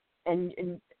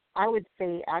I would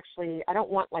say actually I don't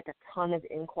want like a ton of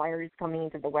inquiries coming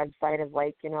into the website of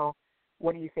like,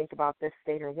 what do you think about this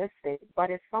state or this state? But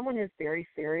if someone is very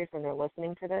serious and they're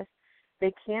listening to this,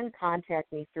 they can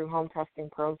contact me through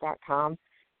HomeTestingPros.com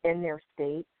in their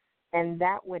state, and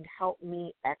that would help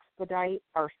me expedite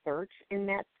our search in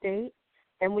that state.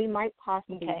 And we might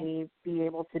possibly be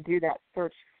able to do that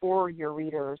search for your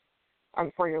readers,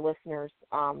 for your listeners,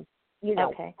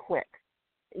 quick.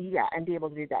 Yeah, and be able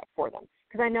to do that for them.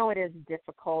 Because I know it is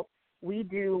difficult. We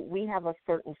have a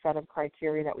certain set of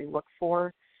criteria that we look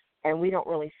for, and we don't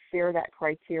really share that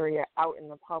criteria out in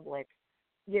the public,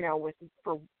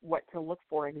 for what to look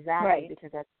for exactly,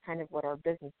 because that's kind of what our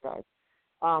business does.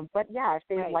 But yeah, if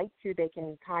they'd like to, they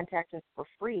can contact us for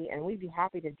free, and we'd be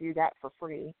happy to do that for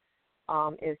free,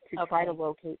 is to try to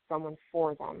locate someone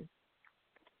for them.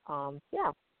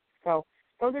 So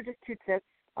those are just two tips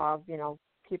of,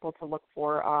 people to look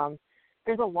for.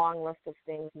 There's a long list of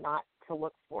things not to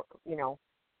look for. You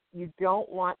don't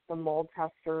want the mold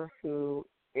tester who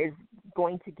is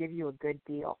going to give you a good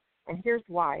deal. And here's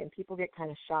why, and people get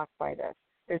kind of shocked by this.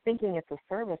 They're thinking it's a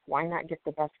service. Why not get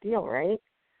the best deal, right?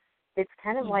 It's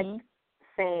kind of like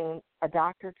saying a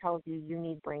doctor tells you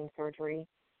need brain surgery,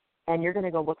 and you're going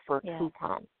to go look for a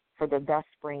coupon for the best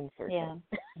brain surgeon.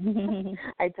 Yeah.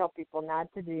 I tell people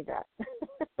not to do that.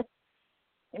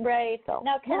 Right. So,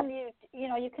 now, can you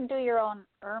can do your own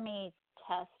ERMI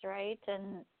test, right?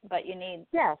 But you need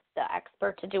the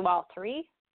expert to do all three?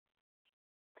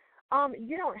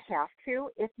 You don't have to.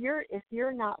 If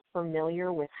you're not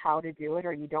familiar with how to do it,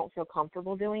 or you don't feel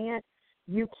comfortable doing it,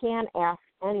 you can ask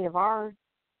any of our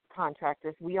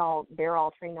contractors. They're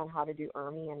all trained on how to do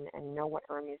ERMI and know what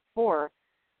ERMI is for.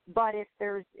 But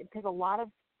because a lot of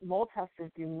mold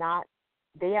testers do not,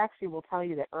 they actually will tell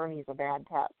you that ERMI is a bad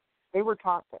test. They were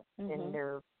taught this in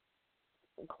their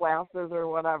classes or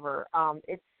whatever.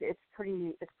 It's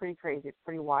pretty crazy. It's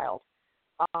pretty wild.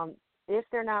 If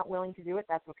they're not willing to do it,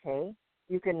 that's okay.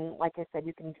 you can, like I said,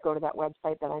 you can go to that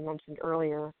website that I mentioned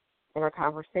earlier in our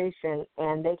conversation,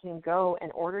 and they can go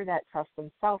and order that test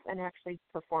themselves and actually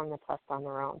perform the test on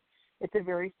their own. It's a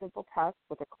very simple test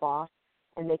with a cloth,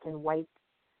 and they can wipe,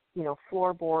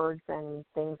 floorboards and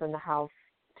things in the house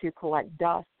to collect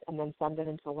dust and then send it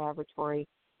into the laboratory,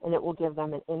 and it will give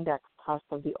them an index test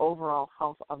of the overall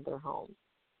health of their home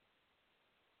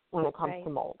when it comes to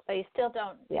mold. But you still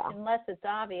don't, unless it's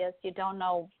obvious, you don't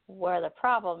know where the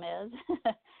problem is.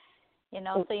 So you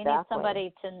need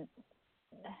somebody to,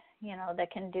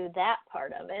 that can do that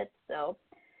part of it. So,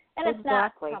 and it's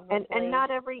not probably. And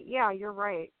not every, you're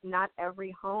right. Not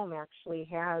every home actually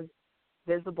has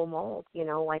visible mold.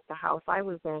 Like the house I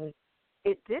was in,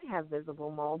 it did have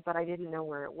visible mold, but I didn't know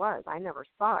where it was. I never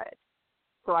saw it.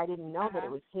 So I didn't know that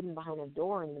it was hidden behind a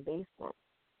door in the basement.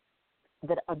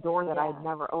 A door that I had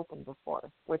never opened before,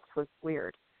 which was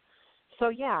weird. So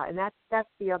and that's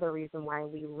the other reason why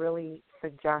we really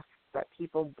suggest that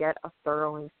people get a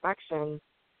thorough inspection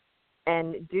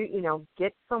and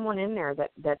get someone in there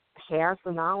that has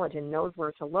the knowledge and knows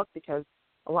where to look, because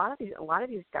a lot of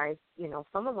these guys,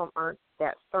 some of them aren't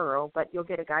that thorough, but you'll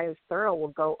get a guy who's thorough will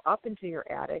go up into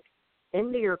your attic,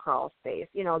 into your crawl space.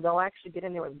 They'll actually get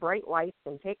in there with bright lights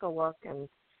and take a look, and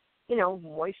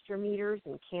moisture meters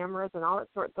and cameras and all that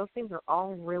sort. Those things are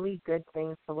all really good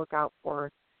things to look out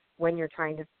for when you're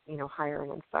trying to, hire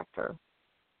an inspector.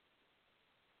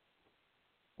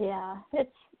 Yeah,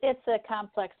 it's a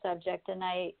complex subject, and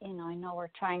I know we're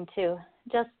trying to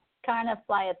just kind of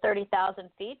fly at 30,000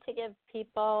 feet to give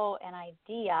people an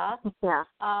idea. Yeah.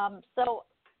 So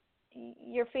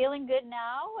you're feeling good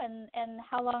now, and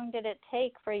how long did it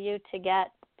take for you to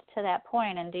get to that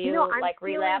point? And do you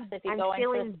relapse if you go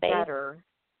into space?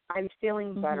 I'm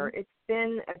feeling better. It's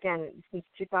been, again, since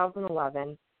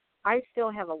 2011. I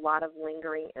still have a lot of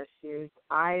lingering issues.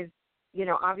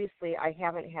 Obviously I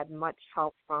haven't had much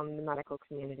help from the medical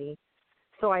community,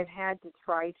 so I've had to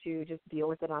try to just deal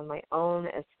with it on my own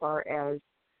as far as,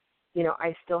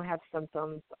 I still have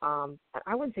symptoms.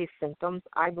 I wouldn't say symptoms.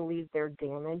 I believe they're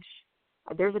damage.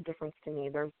 There's a difference to me.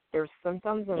 There's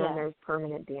symptoms, and then there's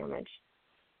permanent damage.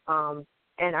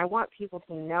 And I want people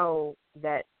to know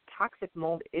that toxic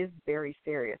mold is very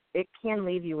serious. It can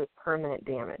leave you with permanent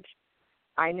damage.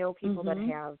 I know people that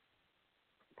have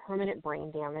permanent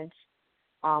brain damage.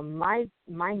 My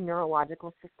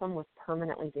neurological system was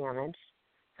permanently damaged,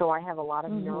 so I have a lot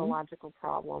of neurological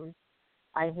problems.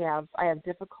 I have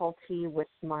difficulty with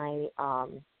my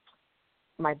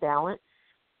my balance,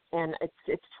 and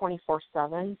it's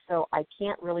 24/7. So I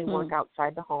can't really work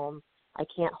outside the home. I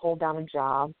can't hold down a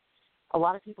job. A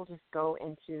lot of people just go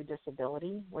into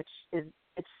disability, which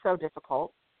it's so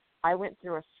difficult. I went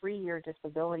through a 3-year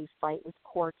disability fight with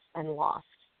courts and lost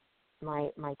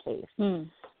my case.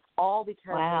 All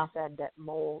because they said that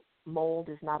mold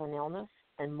is not an illness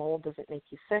and mold doesn't make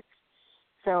you sick.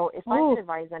 So if I could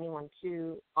advise anyone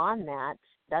too on that,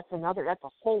 that's a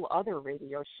whole other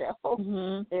radio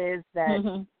show, is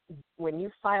that when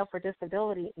you file for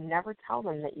disability, never tell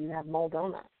them that you have mold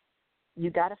illness. You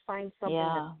got to find something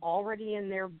that's already in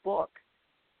their book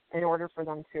in order for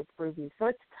them to approve you. So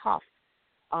it's tough.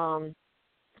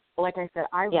 Like I said,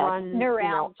 I run,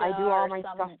 I do all my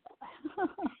stuff.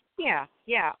 Yeah.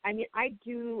 I mean, I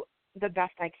do the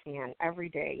best I can every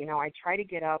day. I try to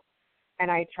get up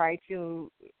and I try to,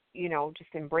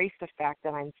 just embrace the fact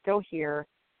that I'm still here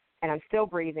and I'm still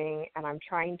breathing and I'm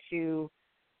trying to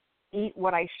eat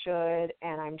what I should,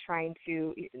 and I'm trying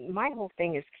to, my whole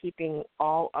thing is keeping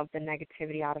all of the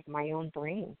negativity out of my own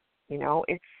brain.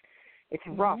 It's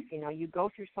rough. You go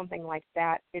through something like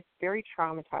that. It's very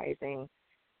traumatizing.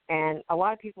 And a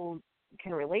lot of people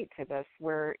can relate to this,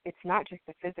 where it's not just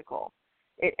the physical.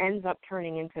 It ends up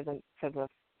turning into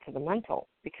the mental,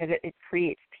 because it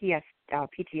creates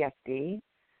PTSD.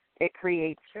 It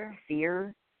creates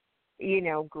fear,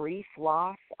 grief,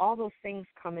 loss. All those things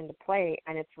come into play,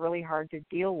 and it's really hard to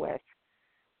deal with.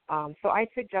 So I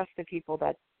suggest to people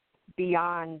that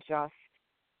beyond just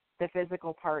the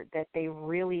physical part, that they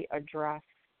really address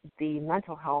the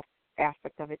mental health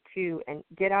aspect of it too, and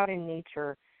get out in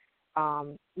nature.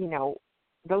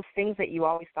 Those things that you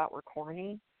always thought were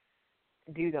corny,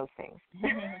 do those things.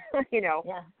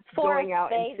 Going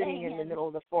out and sitting in the middle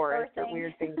of the forest or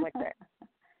weird things like that.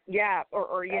 Yeah,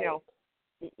 or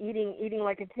eating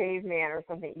like a caveman or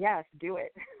something. Yes, do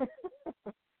it.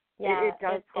 It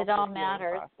does. It all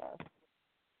matters.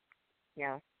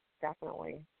 Yes,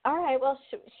 definitely. All right. Well,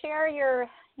 share your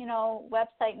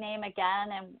website name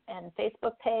again and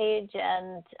Facebook page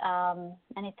and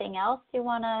anything else you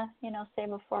want to say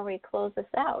before we close this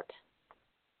out.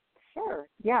 Sure.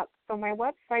 Yeah. So my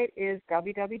website is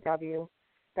www.chamerlik,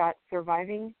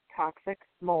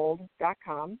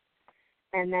 www.survivingtoxicmold.com.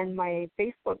 And then my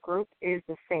Facebook group is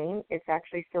the same. It's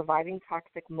actually Surviving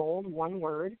Toxic Mold, one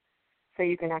word. So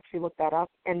you can actually look that up.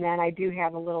 And then I do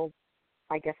have a little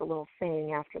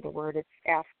saying after the word. It's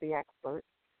Ask the Expert.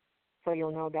 So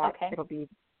you'll know that it'll be,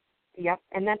 yep.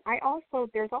 And then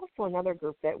there's also another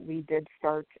group that we did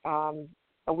start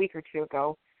a week or two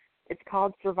ago. It's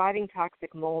called Surviving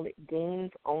Toxic Mold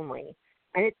Games Only.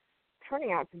 And it's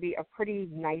turning out to be a pretty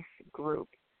nice group.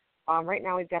 Right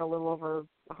now we've got a little over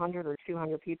 100 or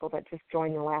 200 people that just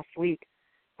joined the last week.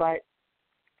 But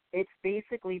it's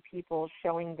basically people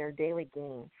showing their daily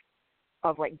gains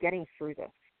of, like, getting through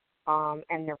this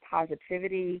and their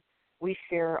positivity. We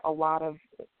share a lot of,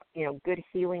 good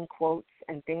healing quotes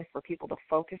and things for people to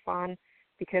focus on,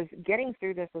 because getting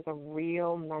through this is a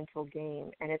real mental game,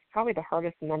 and it's probably the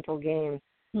hardest mental game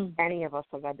any of us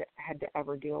have had to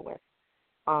ever deal with.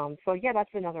 So,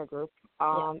 that's another group.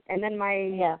 And then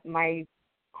my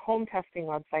home testing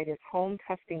website is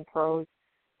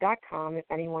hometestingpros.com if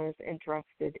anyone is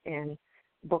interested in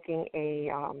booking a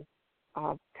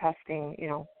testing,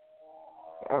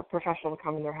 a professional to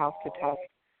come in their house to test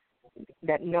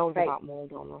that knows about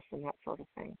mold illness and that sort of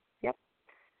thing. Yep.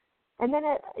 And then,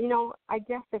 I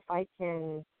guess if I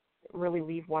can really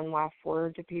leave one last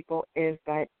word to people is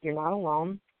that you're not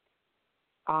alone.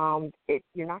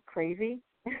 You're not crazy.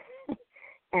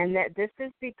 And that this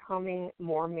is becoming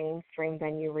more mainstream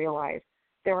than you realize.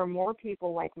 There are more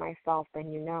people like myself than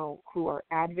you know who are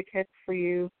advocates for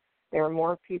you. There are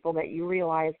more people that you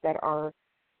realize that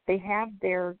they have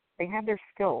their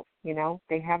skills,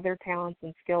 they have their talents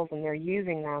and skills, and they're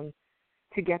using them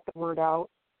to get the word out.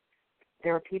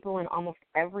 There are people in almost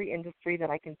every industry that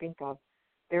I can think of.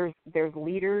 There's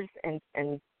leaders and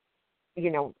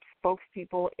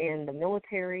spokespeople in the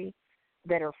military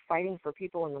that are fighting for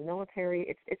people in the military.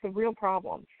 It's a real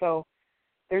problem. So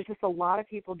there's just a lot of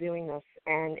people doing this,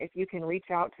 and if you can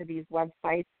reach out to these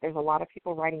websites, there's a lot of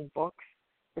people writing books.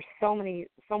 There's so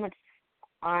much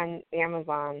on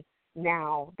Amazon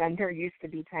now than there used to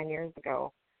be 10 years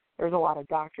ago. There's a lot of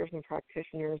doctors and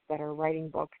practitioners that are writing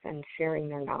books and sharing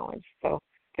their knowledge. So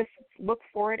just look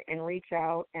for it and reach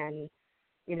out. And,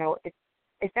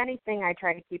 if anything, I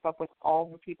try to keep up with all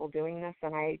the people doing this,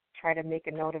 and I try to make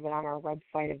a note of it on our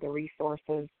website of the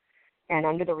resources. And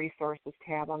under the resources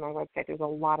tab on our website, there's a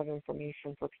lot of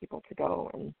information for people to go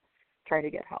and try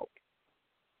to get help.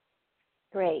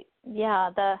 Great. Yeah,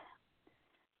 the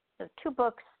two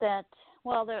books that,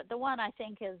 the one I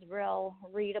think is real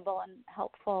readable and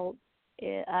helpful.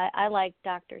 I like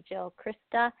Dr. Jill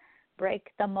Krista,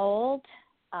 Break the Mold.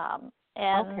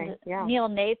 And Neil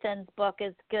Nathan's book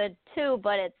is good too,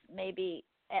 but it's maybe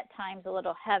at times a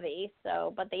little heavy.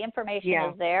 So, but the information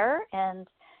is there, and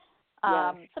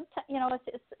sometimes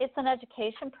it's an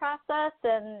education process.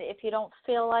 And if you don't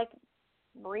feel like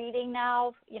reading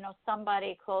now,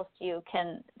 somebody close to you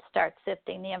can start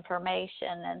sifting the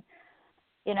information, and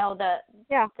it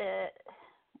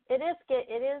is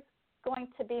going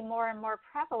to be more and more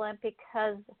prevalent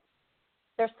because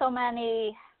there's so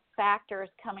many factors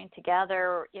coming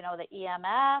together, the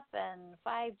EMF and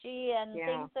 5G and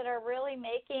things that are really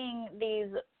making these,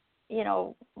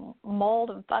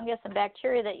 mold and fungus and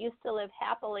bacteria that used to live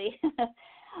happily.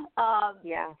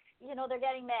 They're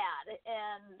getting mad,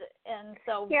 and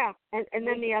so and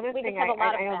then the other thing, I know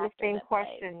the same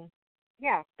question.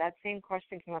 Yeah, that same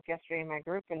question came up yesterday in my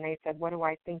group, and they said, "What do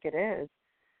I think it is?"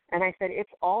 And I said,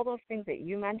 "It's all those things that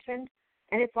you mentioned,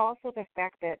 and it's also the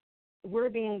fact that we're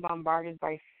being bombarded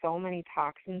by so many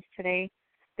toxins today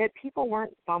that people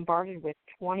weren't bombarded with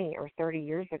 20 or 30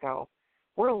 years ago.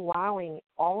 We're allowing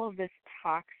all of this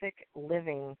toxic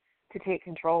living to take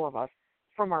control of us,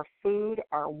 from our food,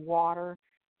 our water,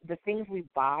 the things we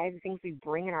buy, the things we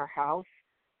bring in our house.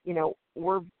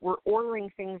 We're ordering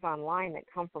things online that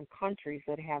come from countries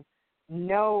that have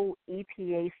no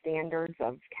EPA standards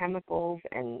of chemicals,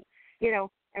 and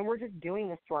and we're just doing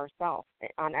this to ourselves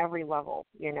on every level,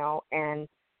 and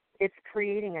it's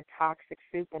creating a toxic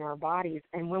soup in our bodies.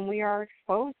 And when we are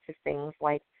exposed to things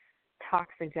like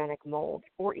toxigenic mold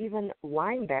or even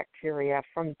Lyme bacteria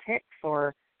from ticks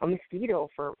or a mosquito,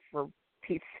 for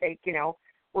Pete's sake,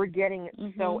 we're getting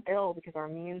so ill because our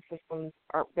immune systems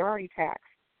they're already taxed.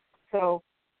 So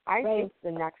I think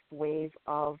the next wave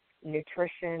of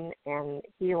nutrition and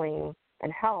healing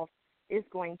and health is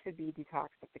going to be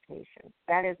detoxification.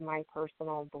 That is my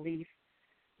personal belief,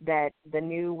 that the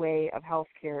new way of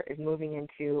healthcare is moving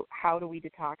into how do we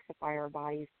detoxify our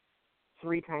bodies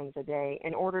 3 times a day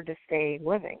in order to stay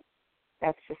living.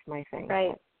 That's just my thing.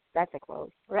 Right. That's a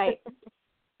close. Right.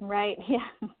 Right. Yeah.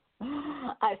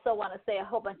 I still want to say a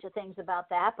whole bunch of things about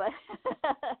that, but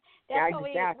that's what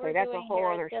exactly. we're That's doing a whole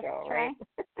here. other show, right?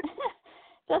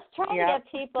 Just trying to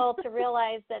get people to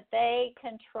realize that they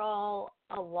control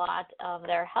a lot of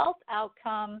their health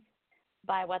outcomes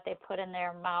by what they put in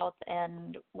their mouth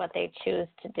and what they choose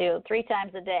to do 3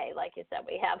 times a day. Like you said,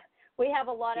 we have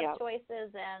a lot of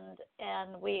choices,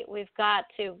 and we've got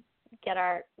to get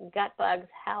our gut bugs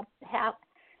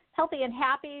healthy and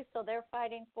happy, so they're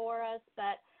fighting for us.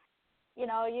 But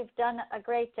you've done a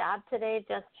great job today,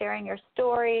 just sharing your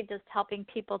story, just helping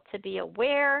people to be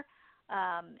aware,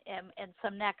 and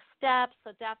some next steps.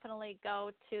 So definitely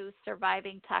go to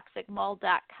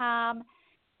survivingtoxicmold.com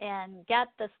and get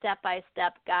the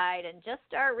step-by-step guide and just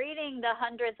start reading the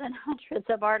hundreds and hundreds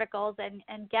of articles and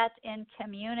get in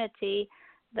community.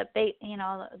 The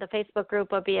Facebook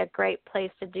group would be a great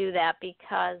place to do that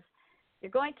because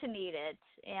you're going to need it.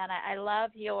 And I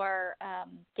love your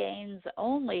gains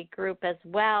only group as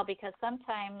well, because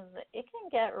sometimes it can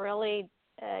get really,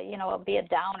 be a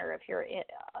downer if you're,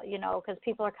 because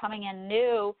people are coming in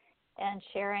new and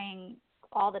sharing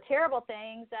all the terrible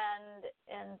things,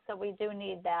 and so we do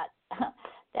need that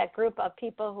that group of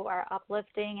people who are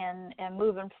uplifting and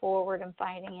moving forward and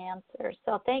finding answers.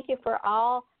 So thank you for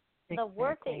all the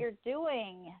work that you're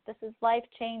doing. This is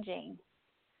life-changing.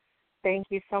 Thank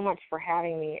you so much for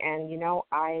having me. And,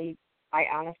 I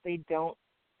honestly don't,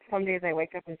 some days I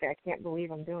wake up and say, I can't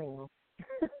believe I'm doing this.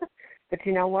 But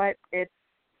you know what? It's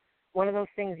one of those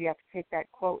things you have to take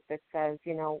that quote that says,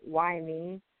 why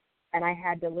me? And I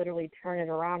had to literally turn it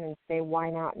around and say, why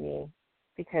not me?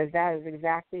 Because that is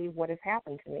exactly what has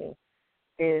happened to me,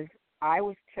 is I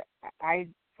was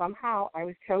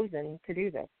chosen to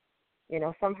do this.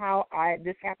 Somehow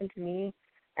this happened to me,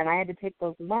 and I had to take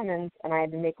those lemons and I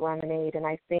had to make lemonade. And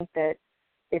I think that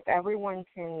if everyone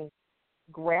can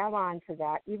grab onto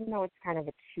that, even though it's kind of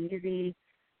a cheesy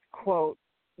quote,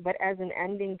 but as an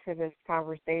ending to this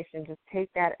conversation, just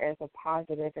take that as a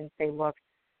positive and say, look,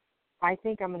 I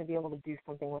think I'm going to be able to do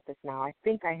something with this now. I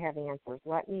think I have answers.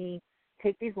 Let me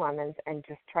take these lemons and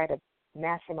just try to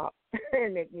mash them up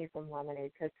and make me some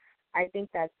lemonade, because I think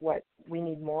that's what we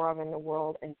need more of in the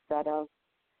world, instead of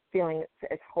feeling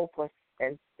as hopeless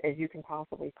as you can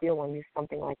possibly feel when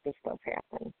something like this does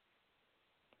happen.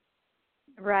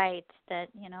 Right. That,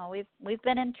 we've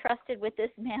been entrusted with this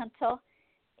mantle,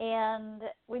 and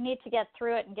we need to get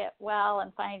through it and get well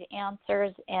and find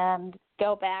answers and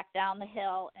go back down the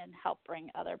hill and help bring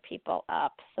other people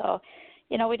up. So,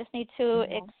 we just need to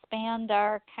expand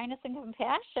our kindness and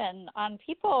compassion on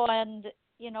people, and,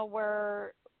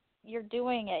 you're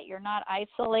doing it. You're not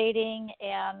isolating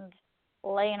and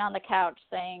laying on the couch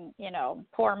saying,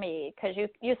 poor me, because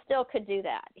you still could do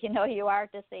that. You are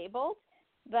disabled,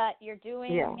 but you're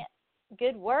doing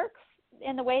good work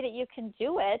in the way that you can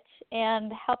do it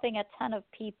and helping a ton of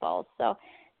people. So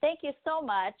thank you so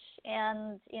much.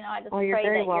 And, I just pray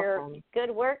that your good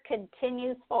work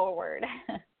continues forward.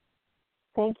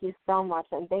 Thank you so much.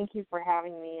 And thank you for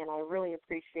having me. And I really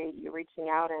appreciate you reaching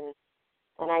out. And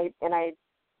I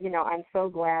I'm so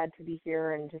glad to be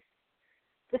here, and just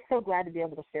so glad to be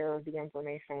able to share the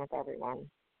information with everyone.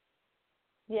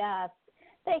 Yes.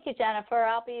 Thank you, Jennifer.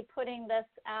 I'll be putting this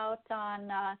out on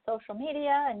social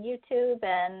media and YouTube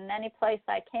and any place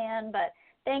I can. But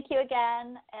thank you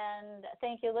again, and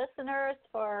thank you, listeners,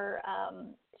 for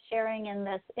sharing in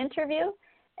this interview.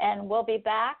 And we'll be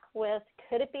back with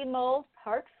Could It Be Mold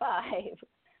Part 5.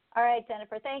 All right,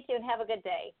 Jennifer, thank you, and have a good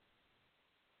day.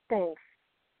 Thanks.